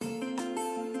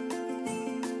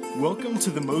Welcome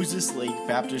to the Moses Lake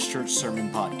Baptist Church Sermon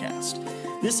Podcast.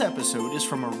 This episode is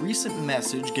from a recent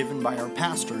message given by our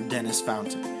pastor, Dennis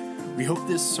Fountain. We hope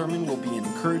this sermon will be an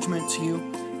encouragement to you,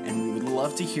 and we would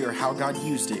love to hear how God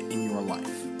used it in your life.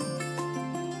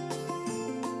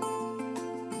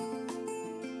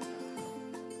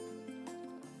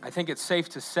 I think it's safe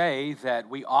to say that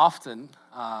we often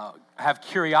have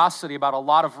curiosity about a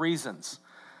lot of reasons.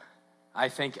 I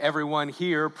think everyone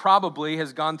here probably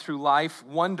has gone through life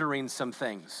wondering some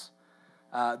things.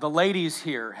 The ladies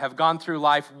here have gone through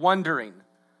life wondering,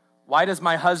 why does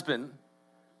my husband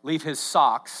leave his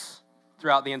socks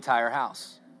throughout the entire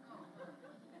house?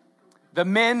 The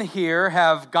men here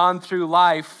have gone through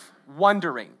life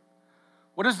wondering,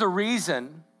 what is the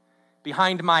reason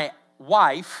behind my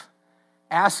wife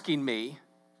asking me,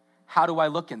 how do I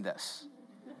look in this?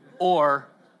 Or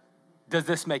does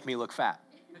this make me look fat?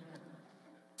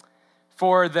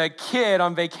 For the kid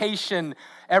on vacation,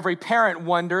 every parent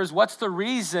wonders, what's the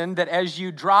reason that as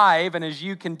you drive and as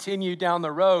you continue down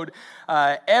the road,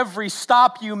 every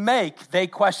stop you make, they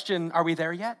question, are we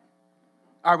there yet?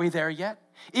 Are we there yet?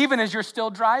 Even as you're still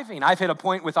driving. I've hit a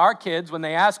point with our kids when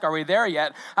they ask, are we there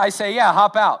yet? I say, yeah,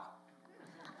 hop out.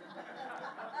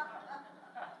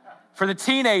 For the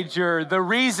teenager, the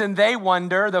reason they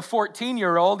wonder, the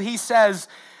 14-year-old, he says,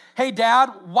 hey,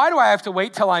 Dad, why do I have to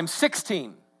wait till I'm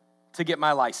 16 to get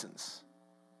my license?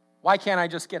 Why can't I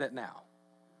just get it now?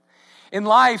 In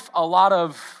life, a lot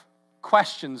of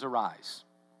questions arise.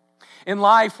 In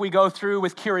life, we go through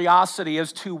with curiosity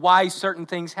as to why certain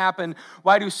things happen.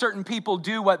 Why do certain people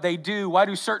do what they do? Why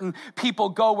do certain people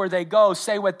go where they go,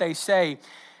 say what they say?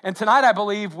 And tonight, I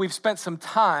believe we've spent some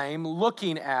time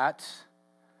looking at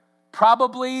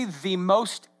probably the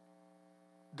most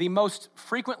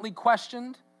frequently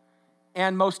questioned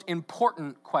and most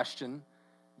important question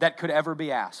that could ever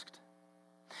be asked.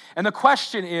 And the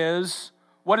question is,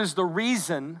 what is the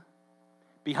reason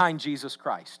behind Jesus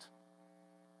Christ?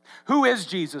 Who is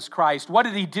Jesus Christ? What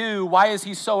did he do? Why is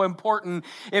he so important?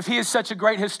 If he is such a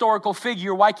great historical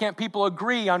figure, why can't people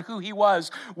agree on who he was,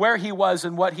 where he was,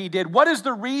 and what he did? What is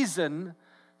the reason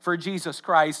for Jesus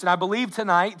Christ? And I believe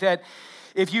tonight that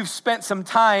if you've spent some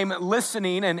time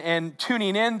listening and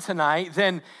tuning in tonight,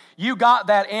 then you got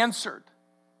that answered.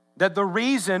 That the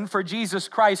reason for Jesus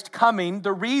Christ coming,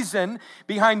 the reason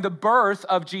behind the birth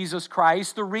of Jesus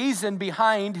Christ, the reason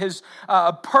behind his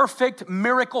perfect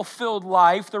miracle-filled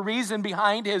life, the reason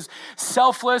behind his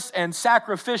selfless and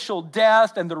sacrificial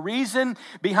death, and the reason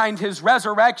behind his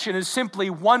resurrection is simply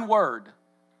one word,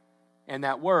 and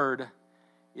that word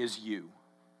is you.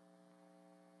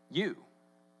 You.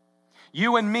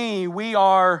 You and me, we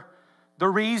are the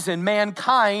reason.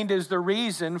 Mankind is the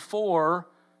reason for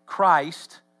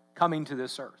Christ coming to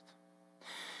this earth.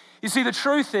 You see, the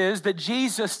truth is that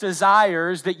Jesus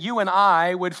desires that you and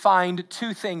I would find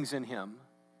two things in him.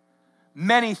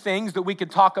 Many things that we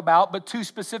could talk about, but two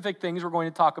specific things we're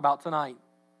going to talk about tonight.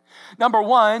 Number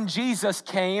one, Jesus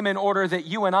came in order that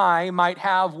you and I might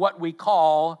have what we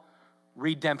call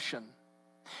redemption.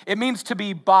 It means to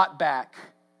be bought back.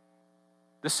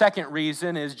 The second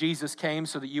reason is Jesus came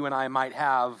so that you and I might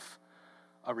have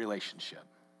a relationship.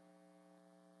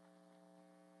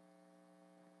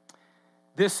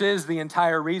 This is the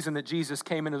entire reason that Jesus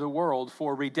came into the world,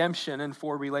 for redemption and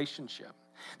for relationship.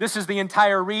 This is the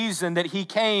entire reason that he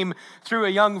came through a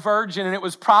young virgin, and it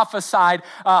was prophesied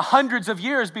hundreds of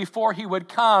years before he would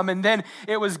come. And then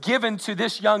it was given to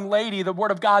this young lady. The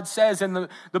Word of God says in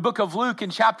the book of Luke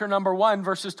in chapter number 1,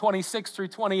 verses 26 through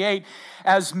 28,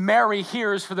 as Mary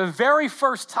hears for the very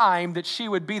first time that she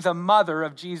would be the mother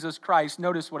of Jesus Christ.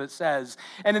 Notice what it says.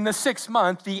 And in the 6th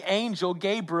month, the angel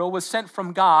Gabriel was sent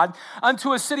from God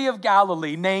unto a city of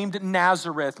Galilee named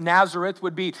Nazareth. Nazareth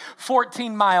would be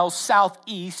 14 miles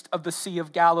southeast of the Sea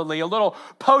of Galilee, a little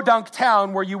podunk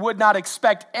town where you would not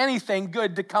expect anything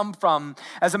good to come from.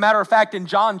 As a matter of fact, in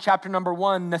John chapter number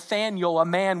 1, Nathanael, a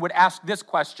man, would ask this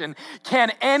question,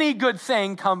 can any good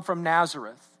thing come from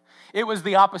Nazareth? It was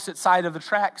the opposite side of the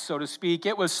tracks, so to speak.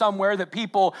 It was somewhere that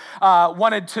people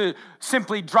wanted to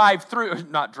simply drive through,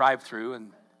 not drive through,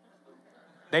 and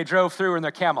they drove through in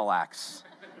their Cadillacs.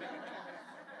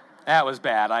 That was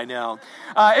bad, I know.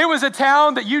 It was a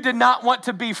town that you did not want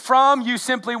to be from. You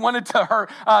simply wanted to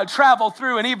travel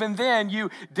through, and even then,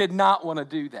 you did not want to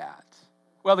do that.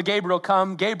 Well,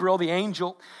 Gabriel, the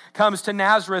angel, comes to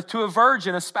Nazareth to a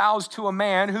virgin espoused to a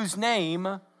man whose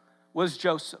name was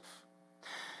Joseph.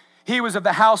 He was of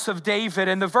the house of David,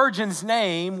 and the virgin's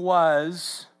name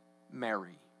was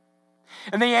Mary.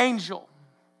 And the angel,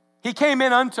 he came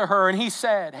in unto her, and he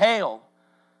said, Hail,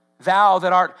 thou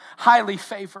that art highly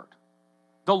favored,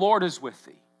 the Lord is with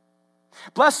thee.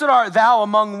 Blessed art thou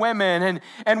among women.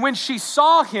 And when she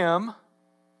saw him,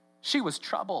 she was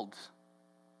troubled.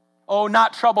 Oh,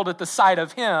 not troubled at the sight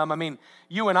of him. I mean,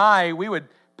 you and I, we would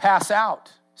pass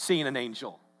out seeing an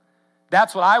angel.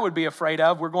 That's what I would be afraid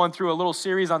of. We're going through a little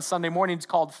series on Sunday mornings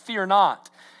called Fear Not.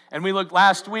 And we looked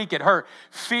last week at her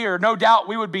fear. No doubt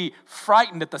we would be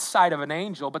frightened at the sight of an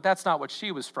angel, but that's not what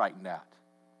she was frightened at.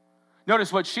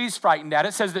 Notice what she's frightened at.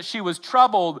 It says that she was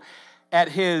troubled at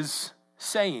his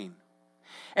saying.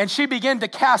 And she began to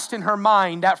cast in her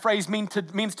mind, that phrase means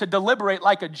to deliberate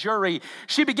like a jury.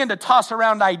 She began to toss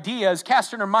around ideas,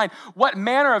 cast in her mind what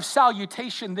manner of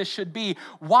salutation this should be.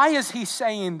 Why is he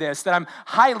saying this? That I'm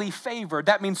highly favored.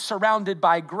 That means surrounded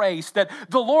by grace. That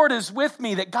the Lord is with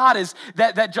me. That God is,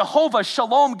 that Jehovah,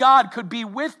 Shalom God could be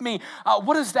with me.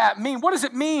 What does that mean? What does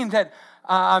it mean that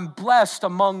I'm blessed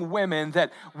among women,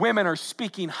 that women are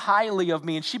speaking highly of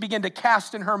me? And she began to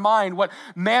cast in her mind what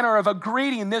manner of a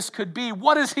greeting this could be.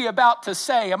 What is he about to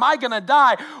say? Am I going to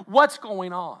die? What's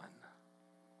going on?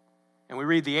 And we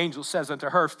read, the angel says unto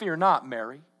her, Fear not,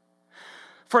 Mary,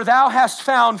 for thou hast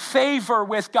found favor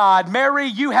with God. Mary,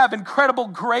 you have incredible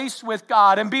grace with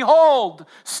God. And behold,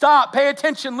 stop, pay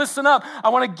attention, listen up. I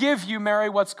want to give you, Mary,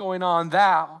 what's going on.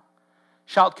 Thou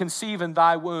shalt conceive in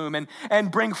thy womb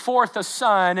and bring forth a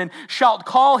son, and shalt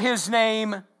call his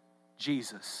name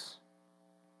Jesus.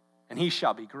 And he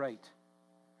shall be great.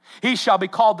 He shall be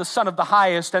called the Son of the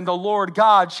Highest, and the Lord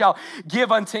God shall give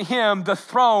unto him the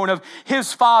throne of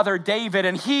his father David,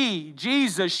 and he,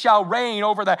 Jesus, shall reign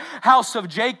over the house of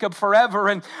Jacob forever,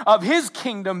 and of his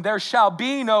kingdom there shall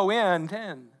be no end.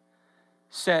 Then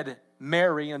said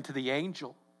Mary unto the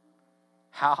angel,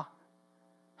 How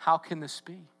can this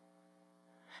be?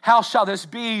 How shall this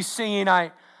be, seeing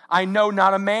I know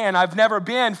not a man? I've never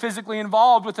been physically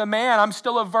involved with a man. I'm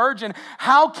still a virgin.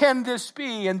 How can this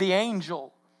be? And the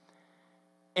angel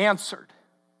answered,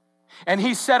 and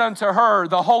he said unto her,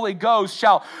 The Holy Ghost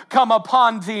shall come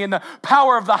upon thee, and the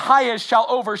power of the highest shall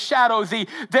overshadow thee.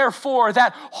 Therefore,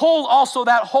 that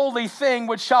holy thing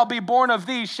which shall be born of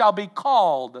thee shall be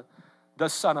called the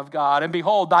Son of God. And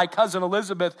behold, thy cousin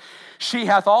Elizabeth, she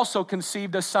hath also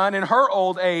conceived a son in her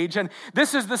old age. And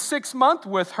this is the 6th month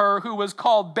with her who was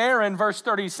called barren. Verse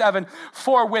 37,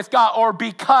 for with God, or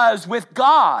because with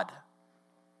God,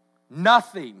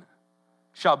 nothing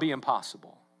shall be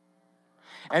impossible.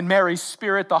 And Mary's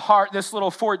spirit, the heart, this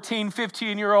little 14,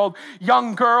 15-year-old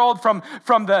young girl from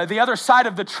the other side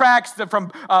of the tracks, from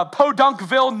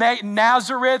Podunkville,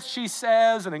 Nazareth, she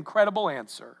says an incredible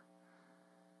answer.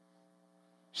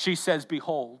 She says,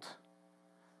 Behold,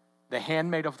 the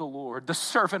handmaid of the Lord, the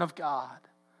servant of God,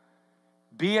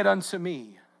 be it unto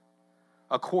me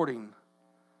according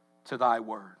to thy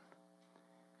word.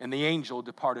 And the angel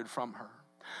departed from her.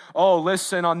 Oh,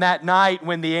 listen, on that night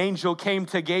when the angel came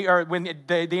to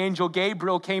the angel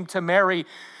Gabriel came to Mary,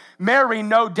 Mary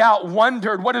no doubt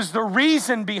wondered what is the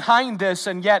reason behind this,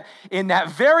 and yet in that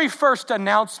very first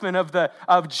announcement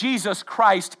of Jesus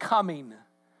Christ coming,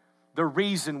 the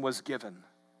reason was given.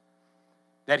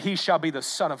 That he shall be the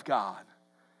Son of God.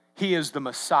 He is the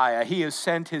Messiah. He is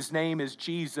sent. His name is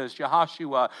Jesus,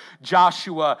 Jehoshua,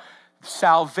 Joshua,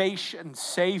 salvation,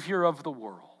 Savior of the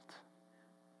world.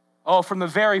 Oh, from the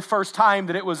very first time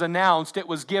that it was announced, it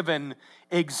was given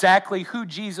exactly who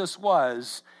Jesus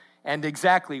was and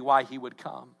exactly why he would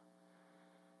come.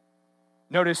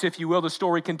 Notice, if you will, the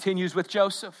story continues with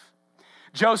Joseph.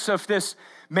 Joseph, this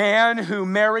man who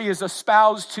Mary is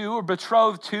espoused to or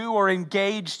betrothed to or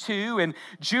engaged to. In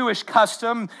Jewish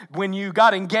custom, when you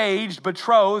got engaged,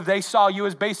 betrothed, they saw you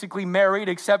as basically married,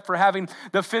 except for having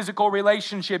the physical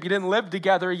relationship. You didn't live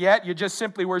together yet. You just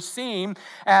simply were seen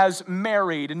as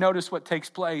married. And notice what takes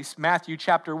place. Matthew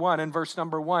chapter 1 and verse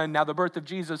number 1. Now the birth of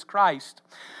Jesus Christ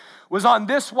was on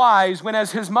this wise, when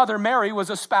as his mother Mary was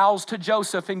espoused to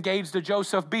Joseph, engaged to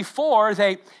Joseph, before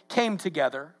they came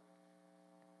together,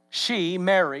 she,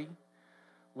 Mary,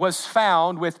 was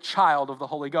found with child of the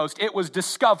Holy Ghost. It was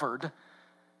discovered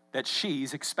that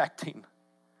she's expecting.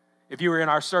 If you were in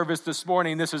our service this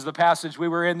morning, this is the passage we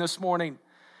were in this morning.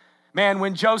 Man,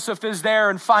 when Joseph is there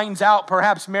and finds out,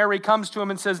 perhaps Mary comes to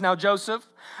him and says, Now, Joseph,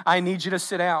 I need you to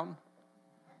sit down.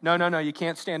 No, you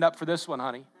can't stand up for this one,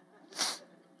 honey.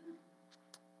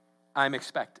 I'm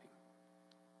expecting.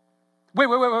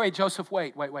 Wait, Joseph,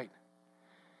 wait.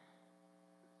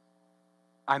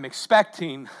 I'm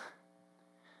expecting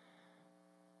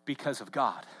because of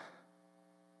God.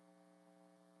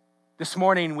 This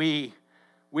morning we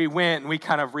went and we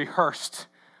kind of rehearsed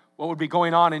what would be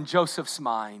going on in Joseph's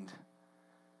mind,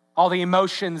 all the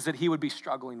emotions that he would be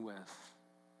struggling with.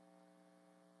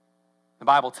 The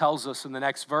Bible tells us in the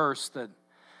next verse that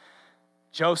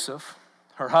Joseph,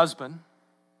 her husband,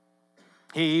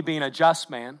 he being a just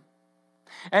man,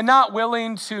 and not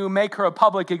willing to make her a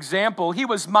public example, he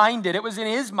was minded, it was in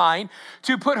his mind,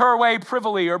 to put her away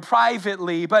privily or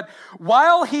privately. But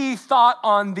while he thought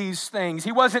on these things,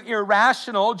 he wasn't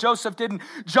irrational. Joseph didn't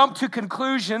jump to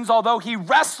conclusions, although he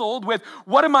wrestled with,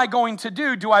 what am I going to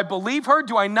do? Do I believe her?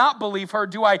 Do I not believe her?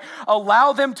 Do I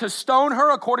allow them to stone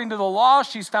her according to the law?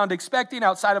 She's found expecting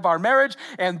outside of our marriage,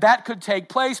 and that could take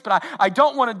place, but I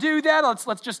don't want to do that.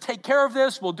 Let's just take care of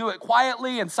this. We'll do it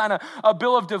quietly and sign a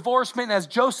bill of divorcement. And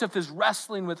as Joseph is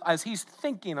wrestling with, as he's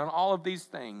thinking on all of these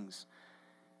things,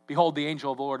 behold, the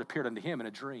angel of the Lord appeared unto him in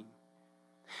a dream.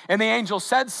 And the angel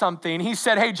said something. He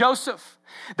said, hey, Joseph,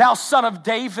 thou son of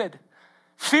David,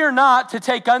 fear not to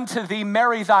take unto thee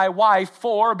Mary thy wife,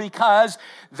 for because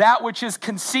that which is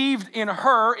conceived in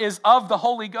her is of the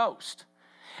Holy Ghost.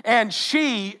 And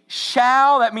she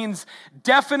shall, that means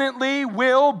definitely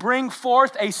will, bring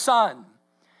forth a son.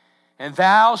 And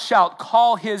thou shalt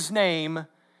call his name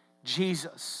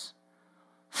Jesus.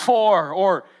 For,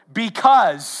 or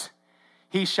because,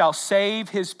 he shall save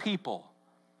his people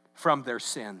from their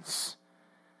sins.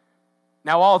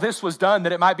 Now all this was done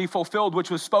that it might be fulfilled,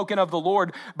 which was spoken of the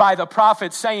Lord by the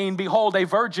prophet, saying, behold, a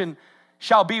virgin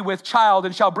shall be with child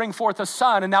and shall bring forth a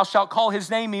son, and thou shalt call his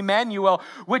name Emmanuel,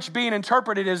 which being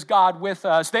interpreted is God with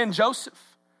us. Then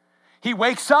Joseph, he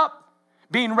wakes up,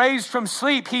 being raised from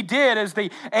sleep. He did as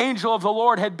the angel of the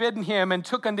Lord had bidden him, and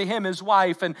took unto him his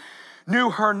wife, and knew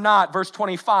her not, verse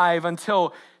 25,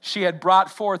 until she had brought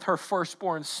forth her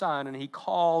firstborn son, and he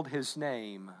called his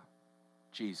name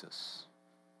Jesus.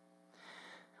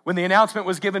 When the announcement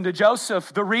was given to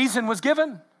Joseph, the reason was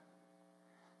given.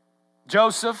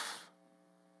 Joseph,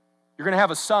 you're going to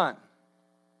have a son.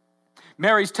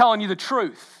 Mary's telling you the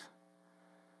truth.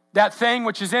 That thing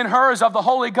which is in her is of the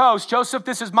Holy Ghost. Joseph,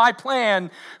 this is my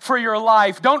plan for your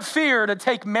life. Don't fear to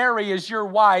take Mary as your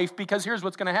wife, because here's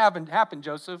what's going to happen,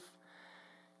 Joseph.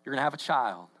 You're going to have a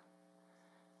child,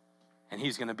 and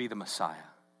he's going to be the Messiah.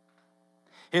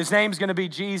 His name's going to be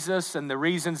Jesus, and the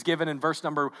reason's given in verse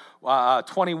number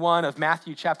 21 of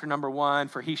Matthew chapter number 1,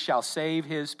 for he shall save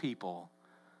his people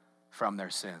from their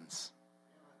sins.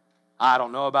 I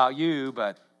don't know about you,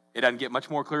 but it doesn't get much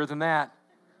more clear than that.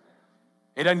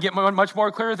 It doesn't get much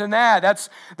more clear than that.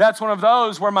 That's one of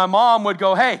those where my mom would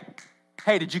go, hey,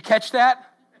 did you catch that?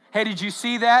 Hey, did you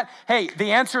see that? Hey,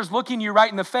 the answer's looking you right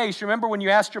in the face. Remember when you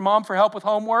asked your mom for help with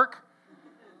homework?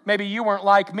 Maybe you weren't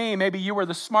like me. Maybe you were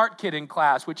the smart kid in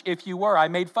class, which if you were, I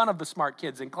made fun of the smart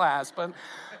kids in class, but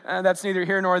that's neither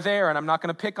here nor there, and I'm not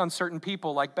going to pick on certain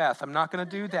people like Beth. I'm not going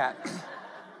to do that.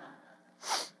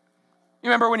 You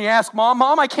remember when you ask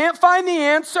Mom, I can't find the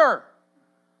answer.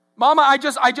 Mama, I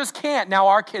just can't. Now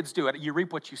our kids do it. You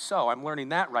reap what you sow. I'm learning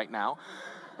that right now.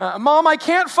 Mom, I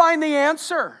can't find the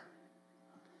answer.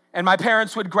 And my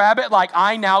parents would grab it like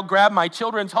I now grab my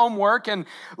children's homework, and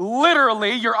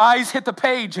literally your eyes hit the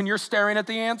page and you're staring at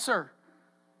the answer.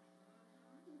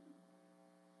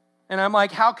 And I'm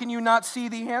like, how can you not see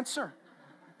the answer?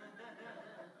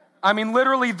 I mean,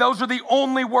 literally, those are the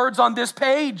only words on this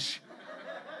page.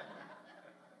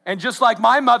 And just like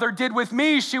my mother did with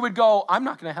me, she would go, I'm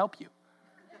not going to help you.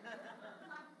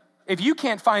 If you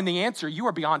can't find the answer, you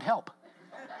are beyond help.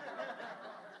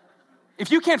 If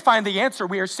you can't find the answer,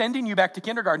 we are sending you back to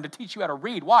kindergarten to teach you how to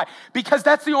read. Why? Because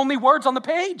that's the only words on the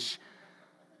page.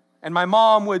 And my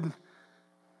mom would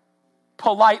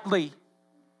politely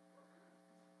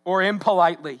or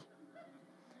impolitely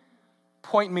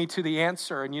point me to the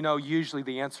answer. And usually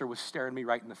the answer was staring me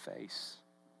right in the face.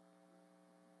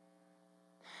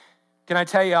 Can I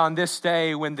tell you, on this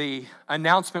day when the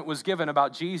announcement was given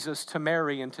about Jesus to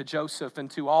Mary and to Joseph and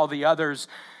to all the others,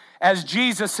 as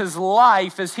Jesus'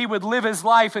 life, as he would live his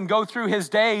life and go through his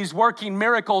days working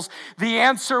miracles, the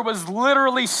answer was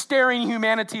literally staring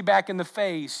humanity back in the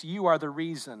face. You are the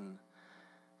reason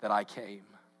that I came.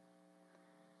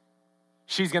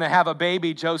 She's going to have a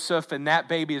baby, Joseph, and that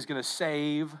baby is going to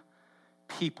save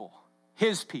people,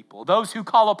 his people. Those who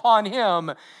call upon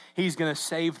him, he's going to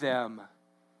save them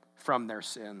from their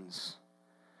sins.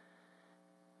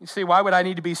 You see, why would I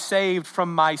need to be saved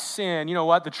from my sin? You know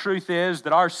what? The truth is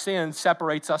that our sin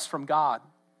separates us from God.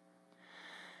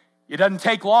 It doesn't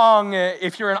take long,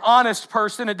 if you're an honest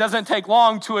person, it doesn't take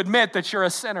long to admit that you're a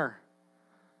sinner.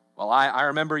 Well, I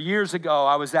remember years ago,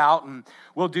 I was out, and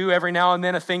we'll do every now and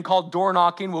then a thing called door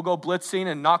knocking. We'll go blitzing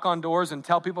and knock on doors and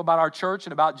tell people about our church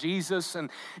and about Jesus. And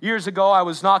years ago, I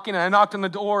was knocking, and I knocked on the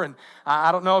door, and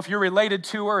I don't know if you're related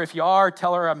to her. If you are,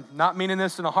 tell her I'm not meaning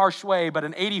this in a harsh way, but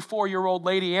an 84-year-old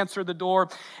lady answered the door,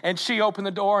 and she opened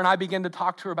the door, and I began to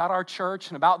talk to her about our church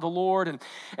and about the Lord.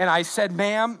 And I said,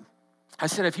 ma'am, I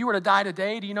said, if you were to die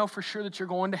today, do you know for sure that you're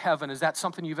going to heaven? Is that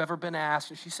something you've ever been asked?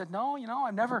 And she said, no,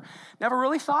 I've never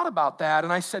really thought about that.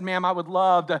 And I said, ma'am, I would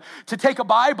love to take a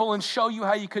Bible and show you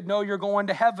how you could know you're going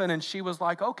to heaven. And she was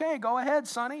like, okay, go ahead,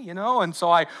 Sonny, And so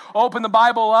I opened the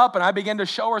Bible up and I began to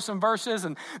show her some verses.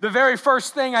 And the very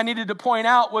first thing I needed to point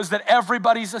out was that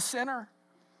everybody's a sinner.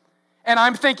 And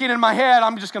I'm thinking in my head,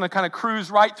 I'm just going to kind of cruise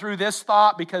right through this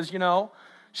thought because,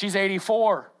 she's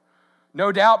 84.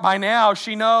 No doubt by now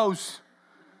she knows.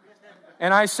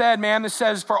 And I said, ma'am, this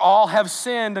says, for all have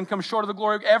sinned and come short of the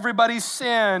glory. Everybody's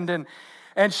sinned.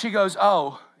 And she goes,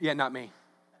 oh, yeah, not me.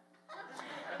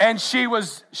 And she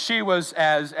was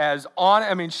as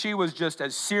on, she was just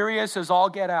as serious as all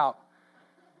get out.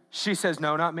 She says,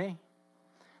 no, not me.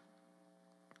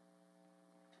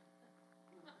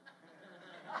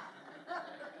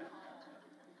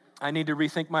 I need to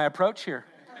rethink my approach here.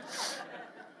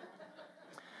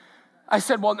 I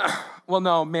said, well,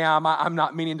 no, ma'am, I'm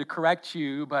not meaning to correct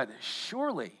you, but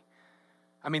surely,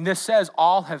 this says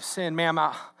all have sinned. Ma'am,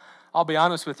 I'll be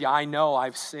honest with you, I know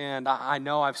I've sinned. I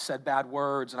know I've said bad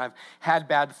words, and I've had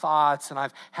bad thoughts, and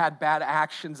I've had bad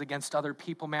actions against other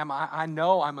people. Ma'am, I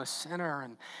know I'm a sinner.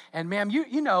 And ma'am,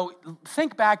 you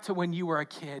think back to when you were a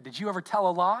kid. Did you ever tell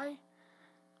a lie?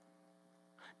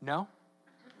 No?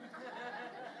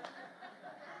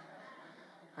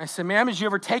 I said, ma'am, did you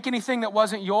ever take anything that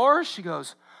wasn't yours? She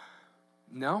goes,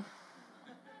 no.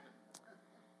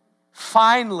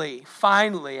 Finally,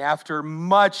 after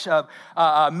much of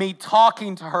me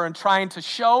talking to her and trying to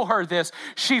show her this,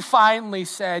 she finally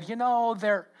said,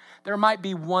 there might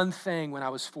be one thing when I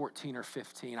was 14 or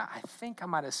 15. I think I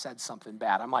might have said something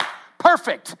bad. I'm like,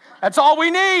 perfect. That's all we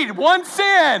need. One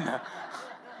sin.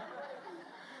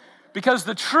 Because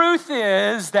the truth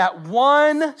is that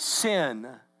one sin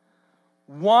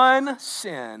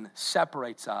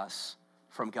separates us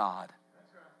from God.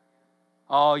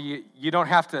 Oh, you don't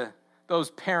have to,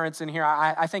 those parents in here,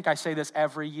 I think I say this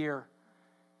every year.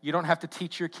 You don't have to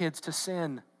teach your kids to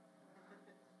sin.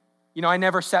 I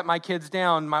never set my kids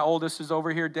down. My oldest is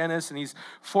over here, Dennis, and he's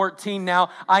 14 now.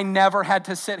 I never had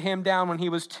to sit him down when he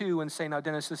was 2 and say, now,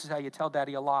 Dennis, this is how you tell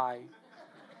Daddy a lie.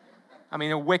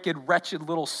 A wicked, wretched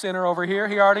little sinner over here,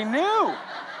 he already knew.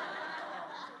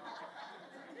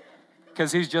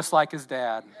 Because he's just like his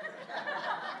dad.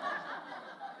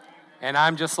 And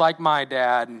I'm just like my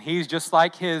dad, and he's just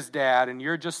like his dad, and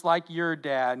you're just like your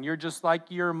dad, and you're just like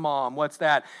your mom. What's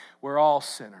that? We're all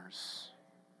sinners.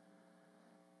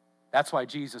 That's why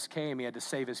Jesus came. He had to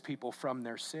save his people from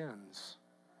their sins.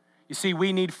 You see,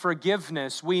 we need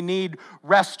forgiveness. We need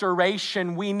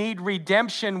restoration. We need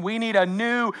redemption. We need a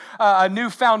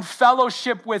newfound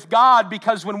fellowship with God,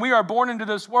 because when we are born into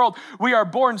this world, we are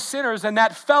born sinners, and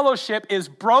that fellowship is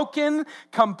broken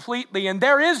completely. And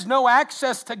there is no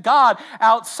access to God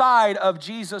outside of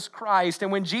Jesus Christ.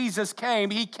 And when Jesus came,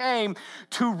 he came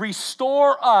to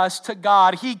restore us to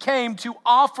God. He came to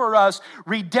offer us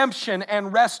redemption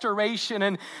and restoration.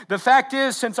 And the fact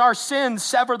is, since our sins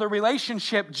sever the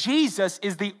relationship, Jesus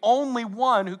is the only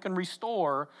one who can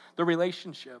restore the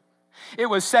relationship. It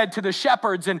was said to the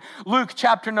shepherds in Luke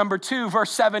chapter number 2,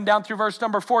 verse 7 down through verse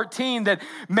number 14, that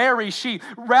Mary, she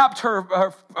brought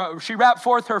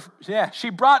forth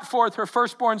her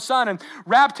firstborn son and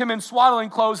wrapped him in swaddling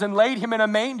clothes and laid him in a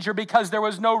manger, because there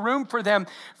was no room for them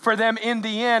in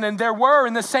the inn. And there were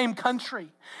in the same country,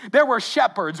 there were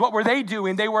shepherds. What were they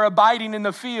doing? They were abiding in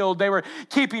the field. They were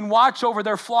keeping watch over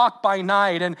their flock by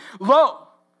night. And lo,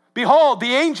 behold,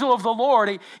 the angel of the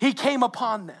Lord, he came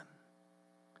upon them.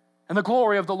 And the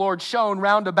glory of the Lord shone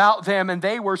round about them, and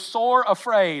they were sore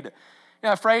afraid. You know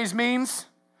what that phrase means?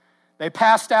 They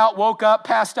passed out, woke up,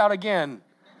 passed out again,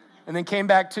 and then came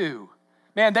back to.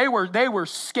 Man, they were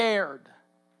scared.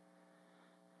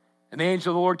 And the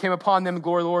angel of the Lord came upon them, the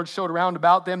glory of the Lord showed round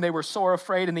about them. They were sore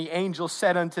afraid, and the angel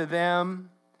said unto them,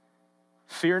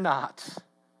 fear not.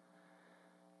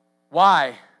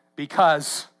 Why?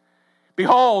 Because,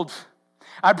 behold,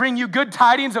 I bring you good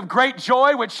tidings of great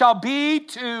joy, which shall be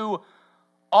to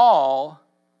all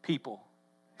people.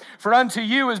 For unto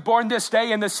you is born this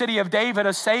day in the city of David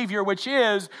a Savior, which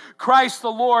is Christ the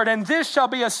Lord. And this shall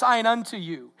be a sign unto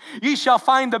you. Ye shall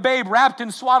find the babe wrapped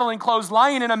in swaddling clothes,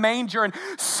 lying in a manger. And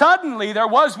suddenly there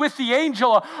was with the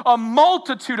angel a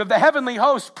multitude of the heavenly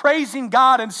host, praising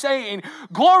God and saying,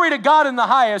 glory to God in the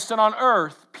highest, and on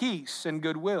earth peace and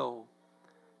goodwill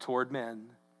toward men.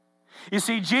 You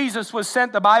see, Jesus was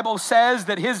sent, the Bible says,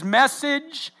 that his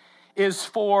message is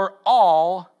for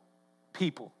all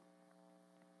people.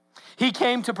 He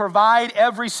came to provide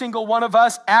every single one of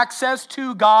us access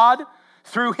to God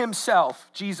through himself,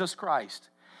 Jesus Christ.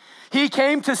 He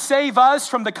came to save us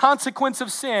from the consequence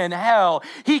of sin, hell.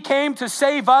 He came to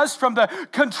save us from the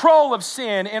control of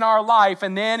sin in our life.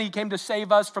 And then he came to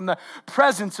save us from the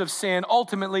presence of sin,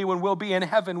 ultimately when we'll be in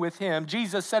heaven with him.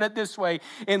 Jesus said it this way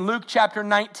in Luke chapter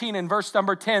 19 and verse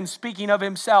number 10, speaking of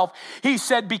himself. He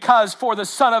said, because for the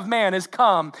Son of Man is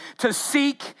come to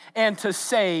seek and to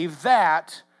save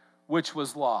that which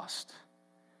was lost.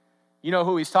 You know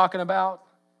who he's talking about?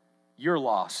 You're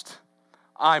lost.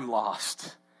 I'm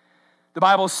lost. The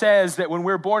Bible says that when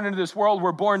we're born into this world,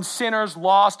 we're born sinners,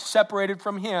 lost, separated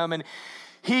from him. And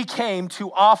he came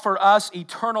to offer us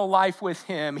eternal life with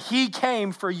him. He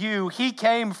came for you. He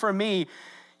came for me.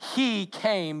 He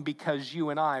came because you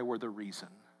and I were the reason.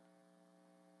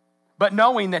 But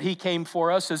knowing that he came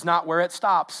for us is not where it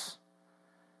stops.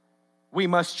 We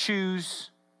must choose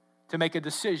to make a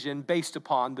decision based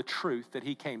upon the truth that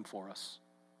he came for us.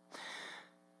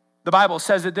 The Bible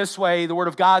says it this way. The Word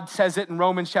of God says it in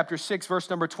Romans chapter 6,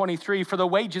 verse number 23. For the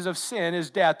wages of sin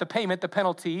is death. The payment, the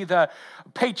penalty, the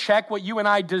paycheck, what you and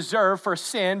I deserve for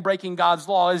sin, breaking God's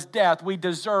law, is death. We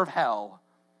deserve hell.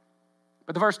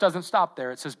 But the verse doesn't stop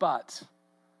there. It says, but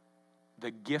the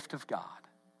gift of God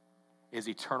is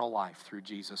eternal life through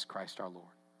Jesus Christ our Lord.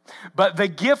 But the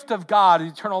gift of God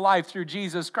is eternal life through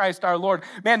Jesus Christ our Lord.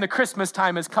 Man, the Christmas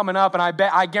time is coming up, and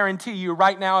I guarantee you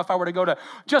right now, if I were to go to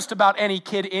just about any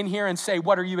kid in here and say,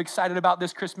 what are you excited about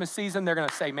this Christmas season? They're going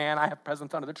to say, man, I have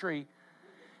presents under the tree.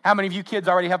 How many of you kids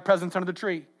already have presents under the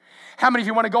tree? How many of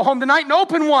you want to go home tonight and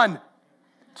open one?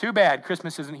 Too bad,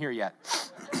 Christmas isn't here yet.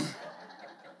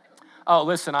 Oh,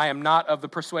 listen, I am not of the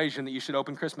persuasion that you should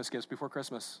open Christmas gifts before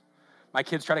Christmas. My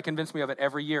kids try to convince me of it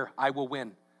every year. I will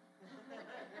win.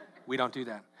 We don't do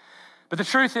that. But the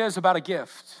truth is about a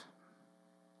gift.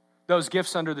 Those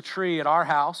gifts under the tree at our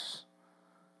house,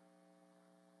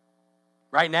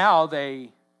 right now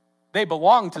they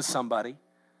belong to somebody,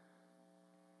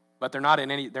 but they're not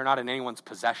in anyone's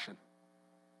possession.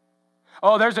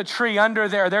 Oh, there's a tree under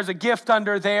there. There's a gift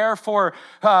under there for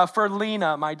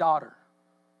Lena, my daughter.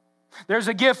 There's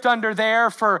a gift under there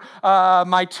for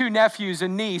my two nephews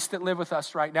and niece that live with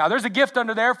us right now. There's a gift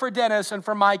under there for Dennis and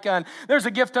for Micah. And there's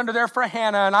a gift under there for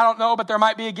Hannah. And I don't know, but there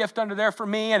might be a gift under there for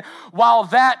me. And while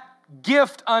that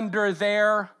gift under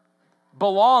there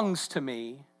belongs to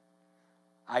me,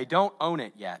 I don't own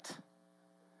it yet.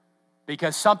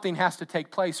 Because something has to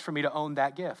take place for me to own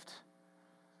that gift.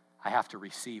 I have to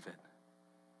receive it.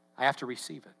 I have to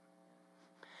receive it.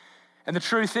 And the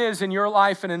truth is, in your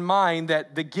life and in mine,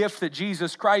 that the gift that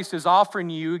Jesus Christ is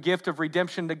offering you, a gift of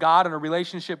redemption to God and a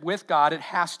relationship with God, it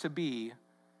has to be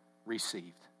received.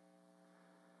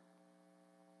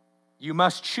 You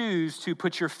must choose to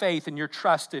put your faith and your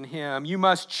trust in him. You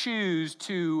must choose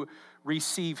to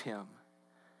receive him.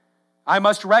 I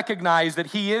must recognize that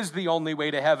he is the only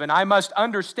way to heaven. I must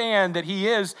understand that he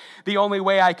is the only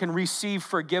way I can receive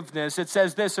forgiveness. It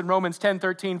says this in Romans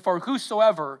 10:13, for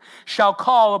whosoever shall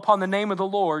call upon the name of the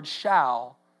Lord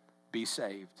shall be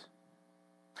saved.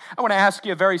 I want to ask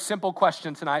you a very simple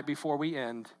question tonight before we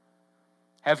end.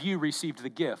 Have you received the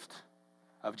gift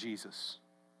of Jesus?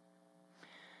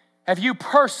 Have you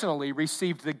personally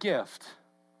received the gift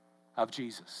of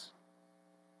Jesus?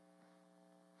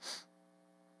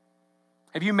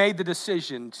 Have you made the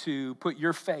decision to put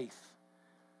your faith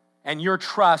and your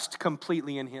trust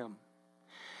completely in him?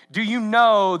 Do you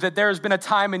know that there's been a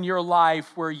time in your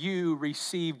life where you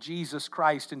received Jesus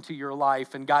Christ into your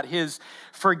life and got his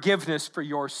forgiveness for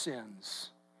your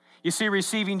sins? You see,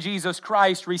 receiving Jesus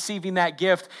Christ, receiving that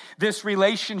gift, this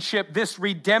relationship, this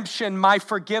redemption, my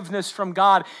forgiveness from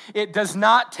God, it does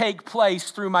not take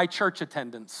place through my church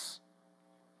attendance.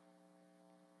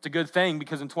 It's a good thing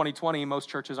because in 2020, most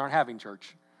churches aren't having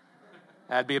church.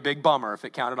 That'd be a big bummer if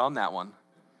it counted on that one.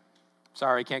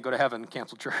 Sorry, can't go to heaven,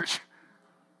 cancel church.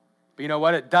 But you know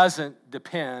what? It doesn't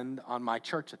depend on my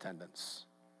church attendance.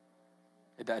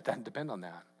 It doesn't depend on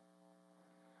that.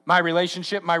 My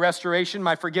relationship, my restoration,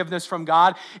 my forgiveness from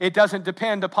God, it doesn't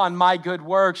depend upon my good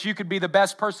works. You could be the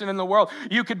best person in the world.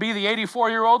 You could be the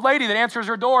 84-year-old lady that answers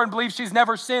her door and believes she's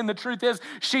never sinned. The truth is,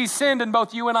 she's sinned, and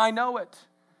both you and I know it.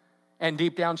 And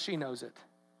deep down, she knows it.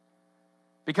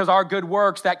 Because our good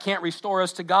works, that can't restore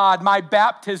us to God. My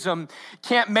baptism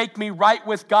can't make me right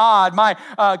with God. My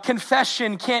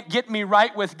confession can't get me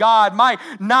right with God. My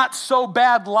not so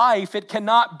bad life, it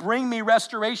cannot bring me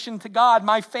restoration to God.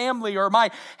 My family or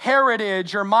my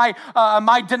heritage or my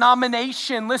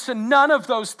denomination, listen, none of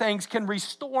those things can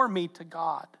restore me to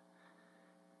God.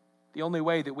 The only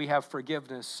way that we have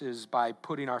forgiveness is by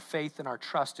putting our faith and our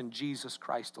trust in Jesus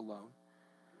Christ alone.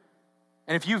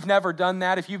 And if you've never done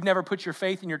that, if you've never put your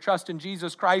faith and your trust in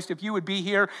Jesus Christ, if you would be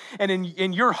here and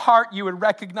in your heart you would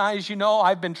recognize,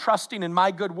 I've been trusting in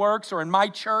my good works or in my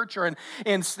church or in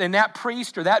that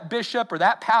priest or that bishop or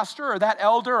that pastor or that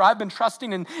elder, or I've been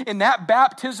trusting in that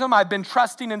baptism, I've been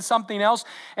trusting in something else.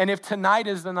 And if tonight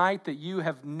is the night that you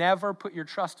have never put your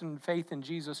trust and faith in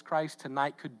Jesus Christ,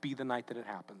 tonight could be the night that it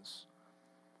happens.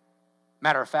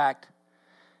 Matter of fact,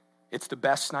 it's the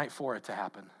best night for it to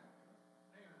happen.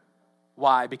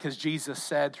 Why? Because Jesus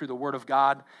said through the Word of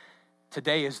God,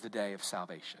 today is the day of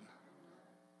salvation.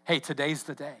 Hey, today's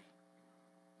the day.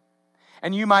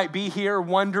 And you might be here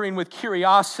wondering with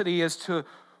curiosity as to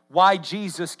why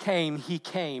Jesus came. He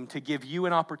came to give you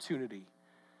an opportunity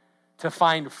to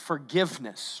find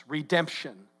forgiveness,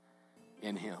 redemption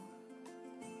in Him.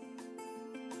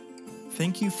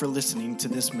 Thank you for listening to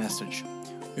this message.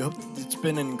 We hope it's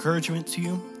been an encouragement to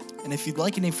you. And if you'd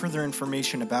like any further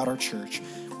information about our church,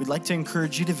 we'd like to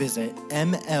encourage you to visit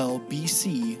mlbc.church.